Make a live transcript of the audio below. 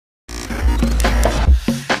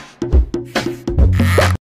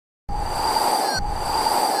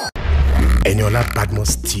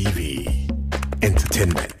Eniolabadmus TV.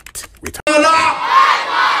 Entertainment with Eniola!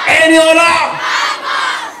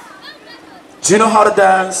 Do you know how to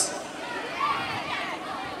dance?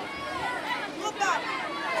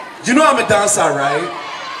 You know I'm a dancer, right?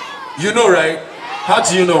 You know, right? How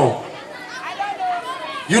do you know?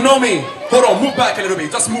 You know me. Hold on, move back a little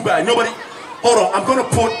bit. Just move back. Nobody. Hold on, I'm gonna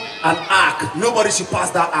put an arc. Nobody should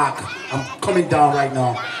pass that arc. I'm coming down right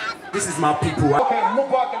now. This is my people. Okay,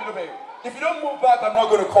 move back a little bit. If you don't move back, I'm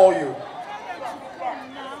not gonna call you.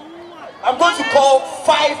 I'm going to call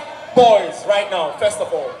 5 boys right now, first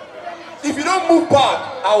of all. If you don't move back,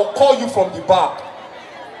 I will call you from the back.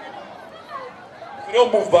 If you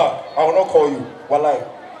don't move back, I will not call you. Walai.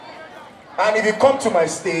 And if you come to my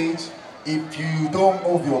stage, if you don't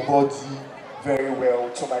move your body very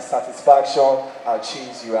well to my satisfaction, I'll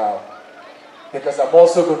change you out. Because I'm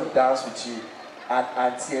also going to dance with you. And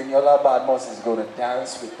Auntie Eniolabadmus is going to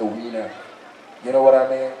dance with the winner. You know what I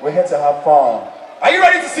mean? We're here to have fun. Are you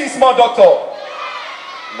ready to see Small Doctor?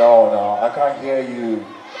 No, I can't hear you.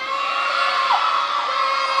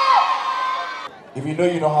 If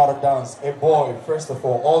you know how to dance, a boy, first of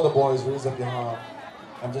all the boys raise up your hand.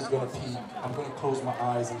 I'm just going to peek. I'm going to close my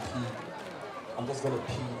eyes and peek. I'm just going to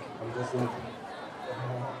peek.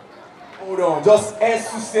 Hold on, just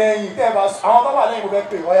as you say, you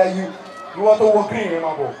want to walk green,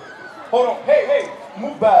 remember? Hold on, hey,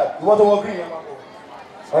 move back. You want to walk green, remember?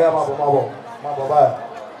 Oh yeah, Mabo, bye.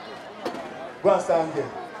 Go and stand here.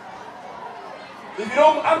 If you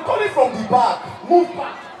don't, I'm calling from the back. Move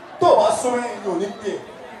back. Don't assume you need to.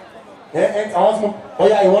 I want to move. Oh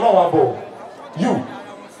yeah, you want to Mabo. You.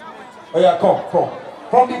 Oh yeah, come.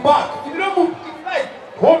 From the back. If you don't move, like,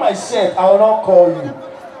 hold my shirt, I will not call you.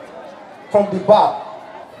 From the back.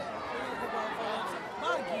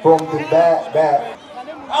 From the back.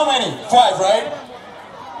 How many? 5, right?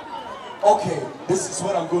 Okay, this is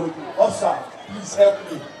what I'm going to do. Officer, please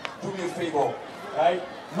help me. Do me a favor, right?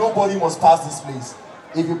 Nobody must pass this place.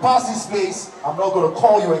 If you pass this place, I'm not going to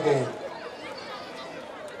call you again.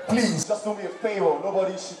 Please, just do me a favor.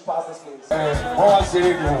 Nobody should pass this place. What was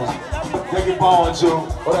it now? Take it power, Joe.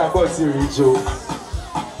 What I got here, Joe.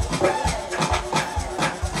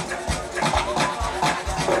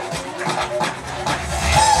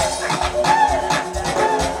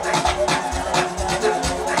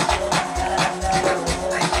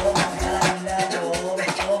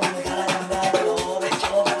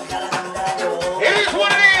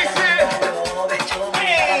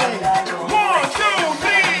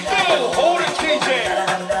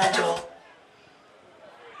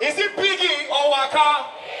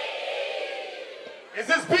 Is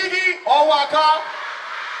this Biggie or Waka?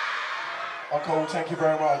 Uncle, thank you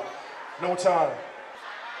very much. No time.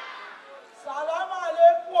 Salam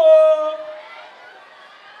alaikum.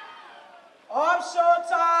 Up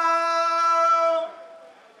showtime.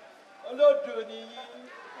 Olodoni.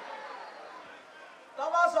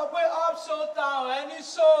 Thomas up showtime. Any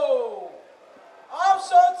show. Up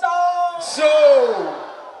showtime. Show.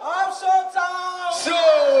 Up showtime.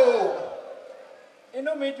 Show.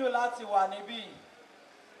 Inú mi dùn láti wà níbí.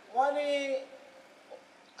 Wọ́n ní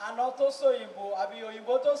àná tó sọ òyìnbó àbí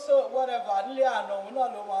òyìnbó tó sọ whatever nílé àná òun náà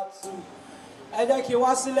ló máa tú. Ẹ jẹ́ kí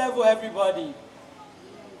wá sí level everybody.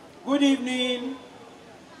 Good evening.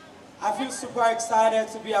 I feel super excited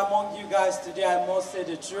to be among you guys today, I must say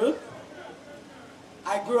the truth.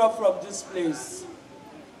 I grew up from this place.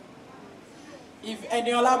 If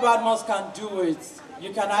Eniolabadmus can do it,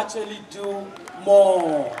 you can actually do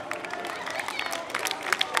more.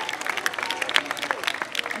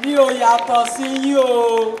 Mi ò yàtọ̀ sí yín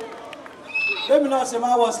o. Bẹ́ẹ̀mi náà ṣe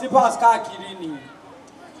máa wọ slippers káàkiri ni.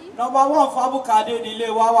 Number 1 Fábùkádé nílé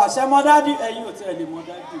wa wà. Ṣé mọ dádì? Ẹ̀yin ò tẹ̀lé mọ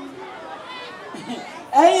dádì.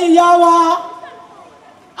 Ẹ̀yin ìyá wa,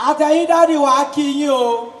 àtẹ̀yìn dádì wa kí yín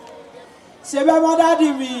o. Ṣé bẹ́ẹ̀ mọ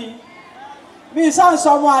dádì mi? Mi ṣáà ń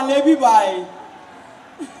sọmọ àlè bíbá ẹ̀.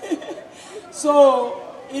 So,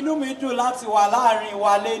 inú mi dùn láti wà láàrin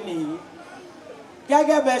wa lénìí.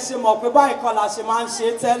 Gẹ́gẹ́ bẹ́ẹ̀ ṣe mọ̀ pé báyìí kan la ṣe máa ń ṣe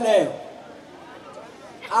tẹ́lẹ̀.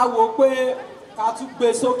 A wò pé ká tún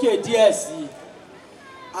gbé sókè díẹ̀ sí.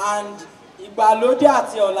 And ìgbàlódé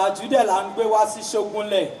àti ọ̀làjú dẹ̀ là ń gbé wá sí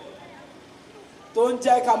Ṣógúnlẹ̀. Tó ń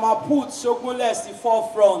jẹ́ ká máa put Ṣógúnlẹ̀ sí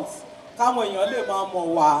forefront. Káwọn èèyàn lè máa mọ̀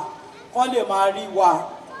wá, kán lè máa rí wa.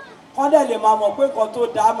 Kán dẹ̀ lè máa mọ̀ pé nǹkan tó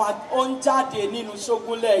dáa ó ń jáde nínú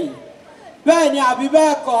Ṣógúnlẹ̀ yìí. Bẹ́ẹ̀ ni àbí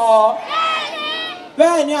bẹ́ẹ̀ kọ́?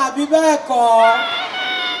 Bẹ́ẹ̀ ni àbí bẹ́ẹ̀ kọ́?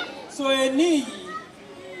 So ení yìí,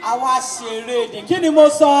 àwa ṣeré ni. Kí ni mo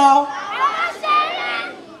sọ? Àwa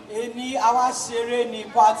ṣeré. Ení àwa ṣeré ni,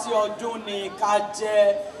 pátí ọdún ni, ká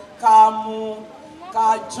jẹ, ká mu,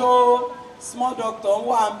 ká jó, Small Doctor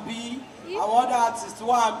wà ń bí, àwọn other artist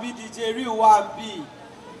wà ń bí, DJ Real wà ń bí.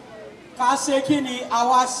 Ká ṣe kí ni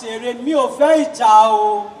àwa ṣeré, mi ò fẹ́ ìjà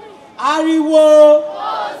o. Ariwo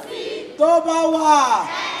tó bá wà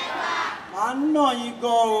máa ń nà yín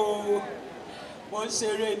gan o. Mo ń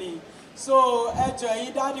ṣeré ni. So ẹjọ́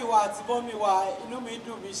ẹ̀yin dádì wa àti bọ́mì wa, inú mi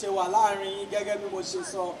dùn bí ṣe wà láàrin yín gẹ́gẹ́ bí mo ṣe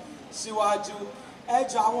sọ síwájú.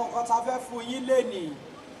 Ẹjọ́ àwọn nǹkan tá fẹ́ fún yín lénìí.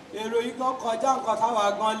 Èrò yìí gan kọjá nǹkan táwa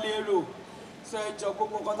gan lérò. So ẹjọ́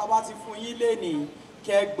gbogbo nǹkan tá bá ti fún yín lénìí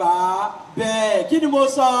kẹ́ gbà á bẹ́ẹ̀. Kí ni mo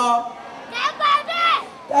sọ? Kẹ́gbà bẹ́ẹ̀.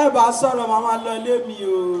 Ẹ bá sọ̀rọ̀ màmá lọ ilé mi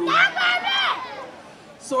o. Kẹ́gbà bẹ́ẹ̀.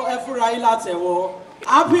 So ẹ fúnra yín látẹ̀wọ́.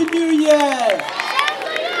 Happy New Year!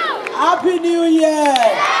 Happy New Year!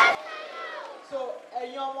 So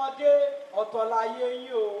ẹ̀yin ọmọdé ọ̀tọ̀ láyé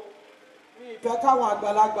yín o. Mi ìfẹ́ káwọn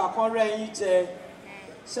àgbàlagbà kan rẹ́ yín jẹ.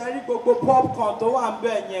 Ṣé rí gbogbo popcorn tó wà ń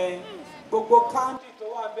bẹ̀ yẹn, gbogbo candy tó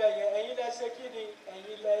wà ń bẹ̀ yẹn, ẹ̀yin lẹ ṣe kí ni?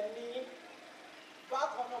 Ẹ̀yin lẹ ní.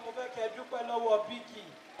 Bákan náà mo fẹ́ kẹ́ dúpẹ́ lọ́wọ́ Biggie.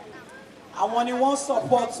 Àwọn ni wọ́n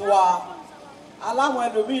support wa. Aláwọn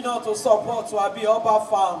ẹlòmíì náà tó support wa bíi Ọba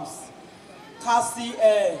Farms, Kasi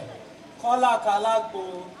Air, Kọ́lá Kàlágbó,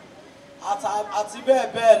 àti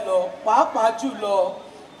bẹ́ẹ̀ bẹ́ẹ̀ lọ. Pàápàá jùlọ,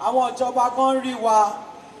 àwọn ìjọba gan rí wa,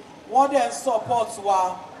 wọ́n dẹ̀ ń support wa.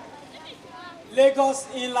 Lagos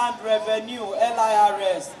Inland Revenue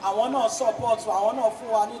LIRS, àwọn náà support wa, àwọn náà fún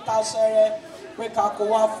wa ní táṣẹ́rẹ́ pé ká kó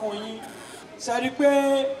wá fún yín. Ṣé rí pé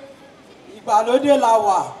ìgbàlódé la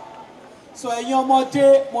wà? So ẹ̀yin ọmọdé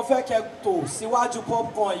mo fẹ́ kẹ́ tò síwájú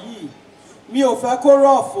popcorn yìí. Mi ò fẹ́ kó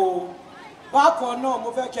rough o. Bákan náà mo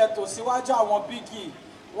fẹ́ kẹ́ tò síwájú àwọn Biggie.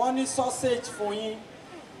 Wọ́n ní sausage fún yín.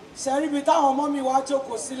 Ṣé rí ibi táwọn ọmọ mi wá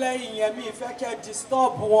jókòó sí lẹ́yìn yẹn, mi ìfẹ́ kẹ́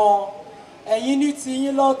disturb wọn. Ẹ̀yin ní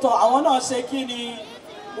tiyín lọ́tọ̀, àwọn náà ṣe kí ni?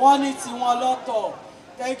 Wọ́n ní tiwọn lọ́tọ̀.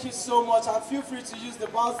 Thank you so much, and feel free to use the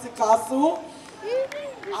bouncy castle.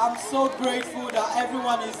 I'm so grateful that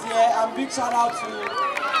everyone is here, and big shout out to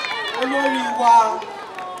Olórí wa,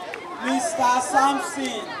 Mr.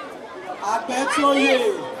 Samson Agbetoye,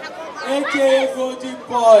 aka Golden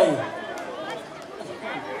Boy.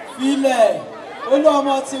 Filẹ̀,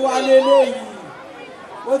 olóòmọ ti wá lélẹ́yìí.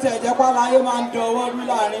 Ó tẹ̀ jẹ́ páláyé máa ń dọwọ́ rú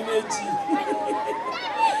láàrin méjì.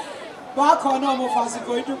 Bákan náà mo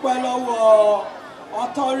fàsìkò ìdúpẹ́ lọ́wọ́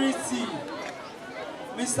authority.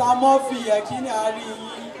 Mr. Murphy Yekini àrí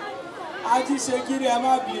yín. Ajíṣekiri ẹ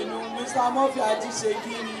má bínú. Mr. Murphy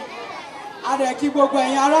Ajíṣekiri. A dẹ̀ kí gbogbo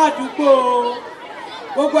ẹ̀yin ará àdúgbò.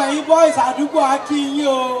 Gbogbo ẹ̀yin boys àdúgbò á kí yín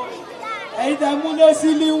o. Ẹ̀yin tẹ́ múlé sí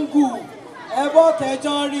língù. Ẹ bọ́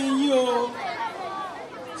tẹ́jọ́ rí yín o.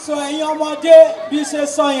 So ẹ̀yin ọmọdé bí ṣe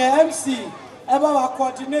sọ yẹn MC, ẹ bá wa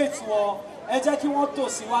coordinate wọn. Ẹ jẹ́ kí wọ́n tò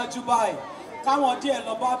síwájú báyìí. Káwọn díẹ̀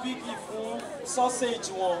lọ bá Biggie fún sausage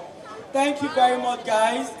wọn. Thank you very much,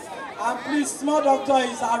 guys. And please, Small Doctor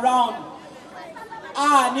is around.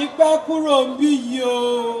 Ní pẹ́ kúrò ń bí yìí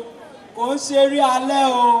o. Kò ń ṣeré alẹ́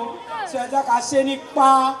o. So ẹ jẹ́ ká ṣe ní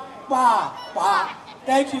pá.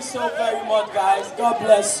 Thank you so very much, guys. God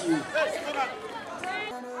bless you.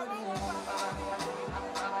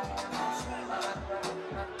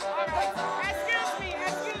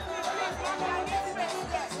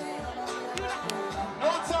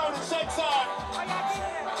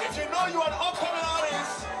 You are an upcoming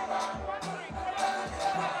artist.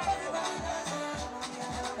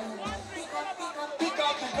 Pick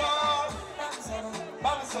up the gun.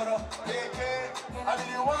 Bamusoro, AK. I mean,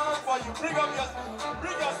 you want for you. Bring your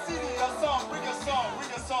CD, your song. Bring your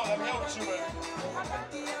song. Let me help you,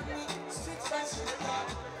 man.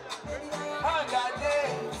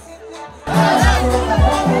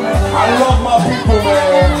 I love my people,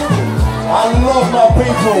 man. I love my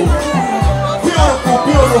people.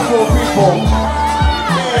 Beautiful people.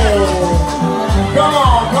 Hey. Come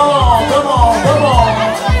on.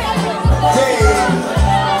 Hey.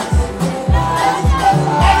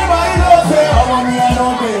 Everybody knows it. I want me, I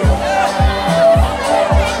know me.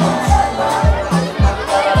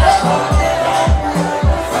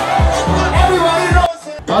 Everybody knows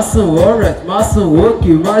it. Muscle warrant, muscle work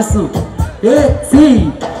you, muscle. Hey,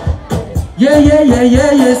 see.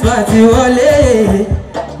 Yeah, smarty wale.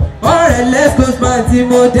 Alright, let's go smarty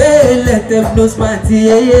mode, let them know smarty,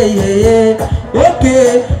 yeah.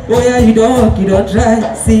 Okay, oh yeah, you don't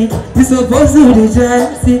try, see. You supposed to the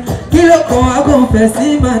try, see. Kilo come, I confess,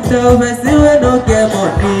 see, matter, see, when no get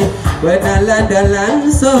money. When I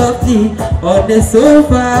land softly, on the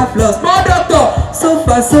sofa floor. Small Doctor,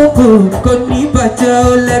 sofa so good, couldn't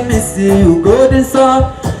let me see you go the sun.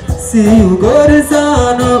 See you go the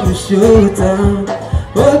sun, I'm showtime.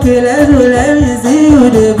 Okay, let me see you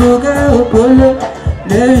the buga okolo.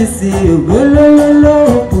 Let me see you go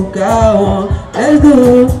lo buga.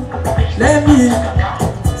 hustle. Let me.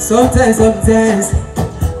 Sometimes.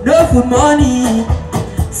 No food money.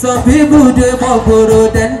 Some people they for borrow,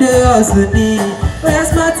 then they also need. Oh yeah,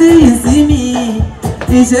 smarty, you see me.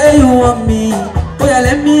 You say you want me. Oh yeah,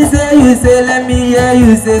 let me say you say, let me hear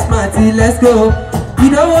you say, smarty, let's go. You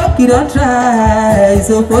don't work, you don't try. You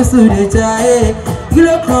supposed to dey try. You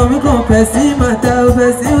don't come, person matter,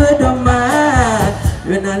 person we don't mind.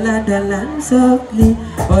 When I land softly,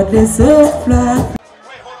 but they so flat.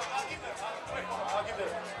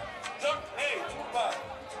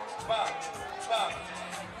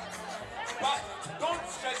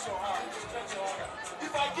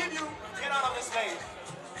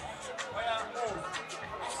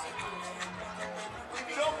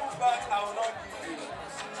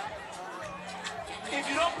 If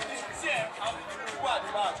you don't put this chair, I'll put you at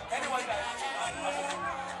the back. Anyone that give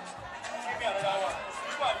me another one.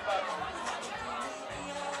 You at the back.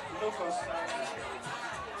 No concern.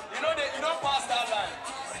 You don't pass that line.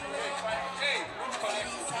 Hey, don't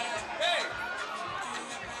connect it. Hey!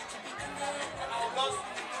 I'll just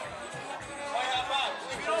on your back.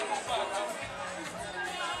 If you don't move back,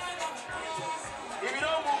 if you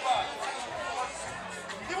don't move back,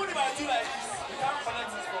 even if I do like this, you can't connect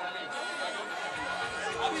this from me.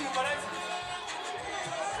 I mean, you connect it.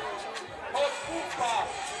 Oh, move back.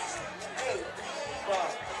 Hey, move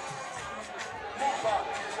back. Move back.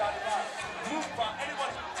 Move back.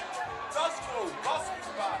 Anybody? Just go. Just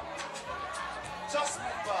move back. Just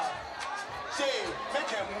move back. Jay, make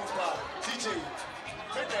them move back. DJ,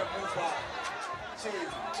 make them move back. Jay,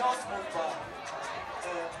 just move back.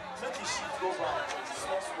 Make the sheet go back.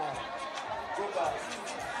 Small. Go back.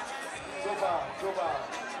 Go back. Go back.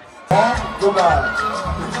 Go back.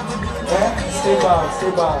 Stay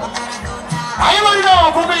back. Are you ready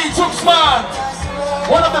now for me, Chucksman?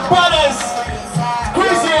 One of the baddest,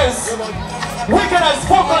 craziest, wickedest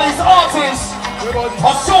vocalist artists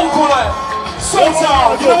of Soulcooler,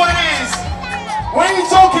 Soultown. You know what it is? When you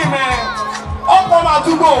talking, man, up on my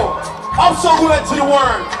Dubo, up Soulcooler to the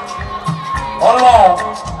world. Allah,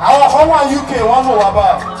 àwọn kan wà UK, wọ́n wò wá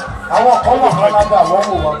báyìí. Àwọn kan wà Canada, wọ́n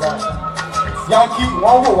wò wá báyìí. Yankee,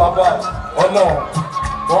 wọ́n wò wá báyìí. Ọlọ́run,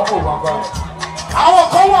 wọ́n wò wá báyìí. Àwọn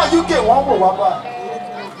kan wà UK, wọ́n wò wá báyìí.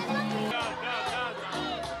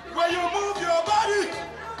 When you move your body,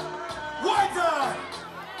 white time.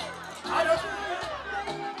 I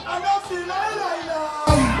don't feel like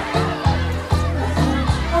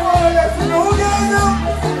I want to let you know again.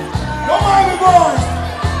 Come on, boys.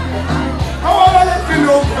 I want to let you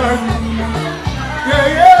know, man. Yeah.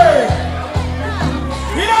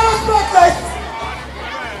 You don't look like.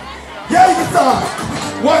 Yeah, you can.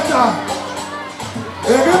 What time?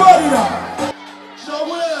 Everybody now. Show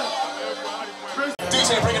me. DJ,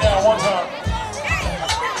 bring it down one time.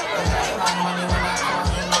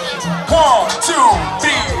 1, 2,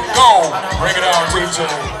 3, go. Bring it down, DJ.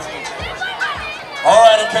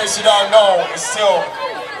 Alright, in case you don't know, it's still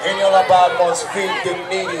Eniolabadmus Feed the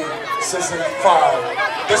Needy, Season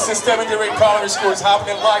 5. The systemic direct culinary school is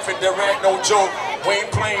happening live and direct, no joke. We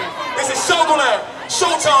ain't playing. This is Soulcooler,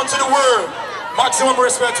 Showtown to the world. Maximum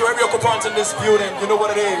respect to every occupant in this building. You know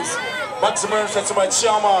what it is. Maximum respect to my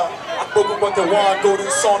chairman. I spoke about the one golden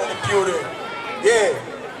son in the building. Yeah.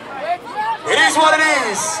 It is what it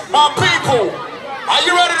is. My people, are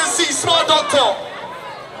you ready to see Small Doctor?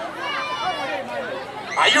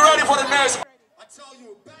 Are you ready for the next? I tell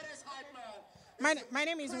you, baddest hype man. My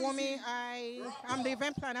name is Wumi. I'm the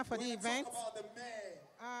event planner for the event.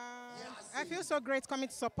 I feel so great coming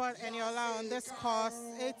to support Eniola on this cause.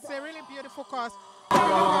 It's a really beautiful cause. What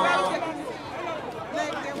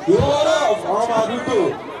up?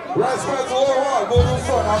 Respect to all golden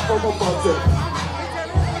son and promo content.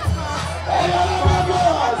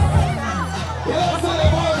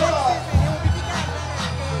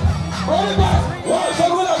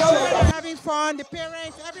 Having fun, the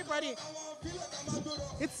parents, everybody.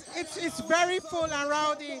 It's very full and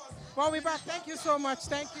rowdy. Well, we're back. Thank you so much.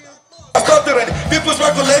 Thank you. People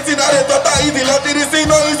speculating that they thought that easy. Lot did say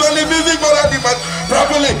no, it's only music, but I demand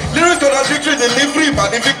properly. Lyrics contradictory, delivery,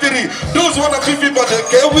 but the victory. Those wanna be people, they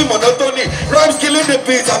can't win monotony. Rhymes killing the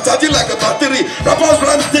beats, I'm charging like a battery. Rappers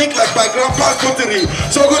rhymes think like my grandpa's pottery.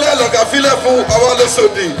 So good like I feel like fool, I want to so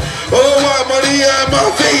deep. Oh, my money and my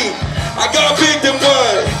feet. I gotta pick them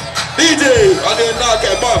boy. DJ, I didn't knock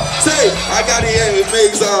him up. Say, I got the aim, it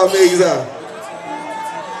makes out.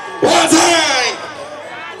 One time!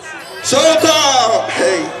 Showtime!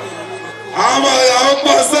 Hey! I'm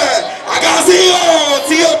a set. I got CEO,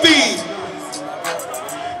 TOP!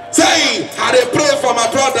 Say, I did pray for my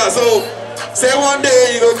brother, so Say one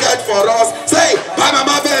day you go get for us. Say, buy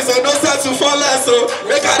mama Benz, so no settle for less. So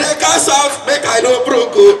make I dey cash out, make I no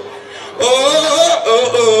broke.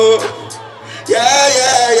 Oh.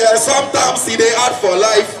 Yeah. Sometimes see they hard for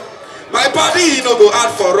life. My body, you know, go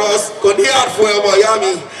hard for us. Could he hard for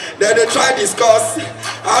Miami? Then they try discuss.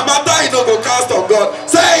 Our matter, you know, go cast on God.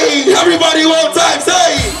 Say, everybody one time,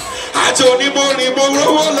 say. Ajoni mori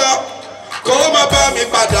rowola. Come up me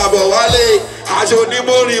padabo wale. Ajoni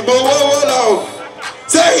mori rowola.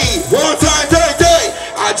 Say, one time, say.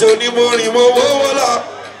 Ajoni mori rowola.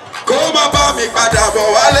 Come up me padabo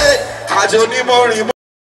wale. Ajoni mori.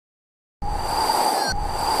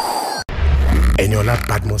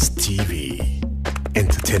 Eniolabadmus TV.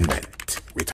 Entertainment with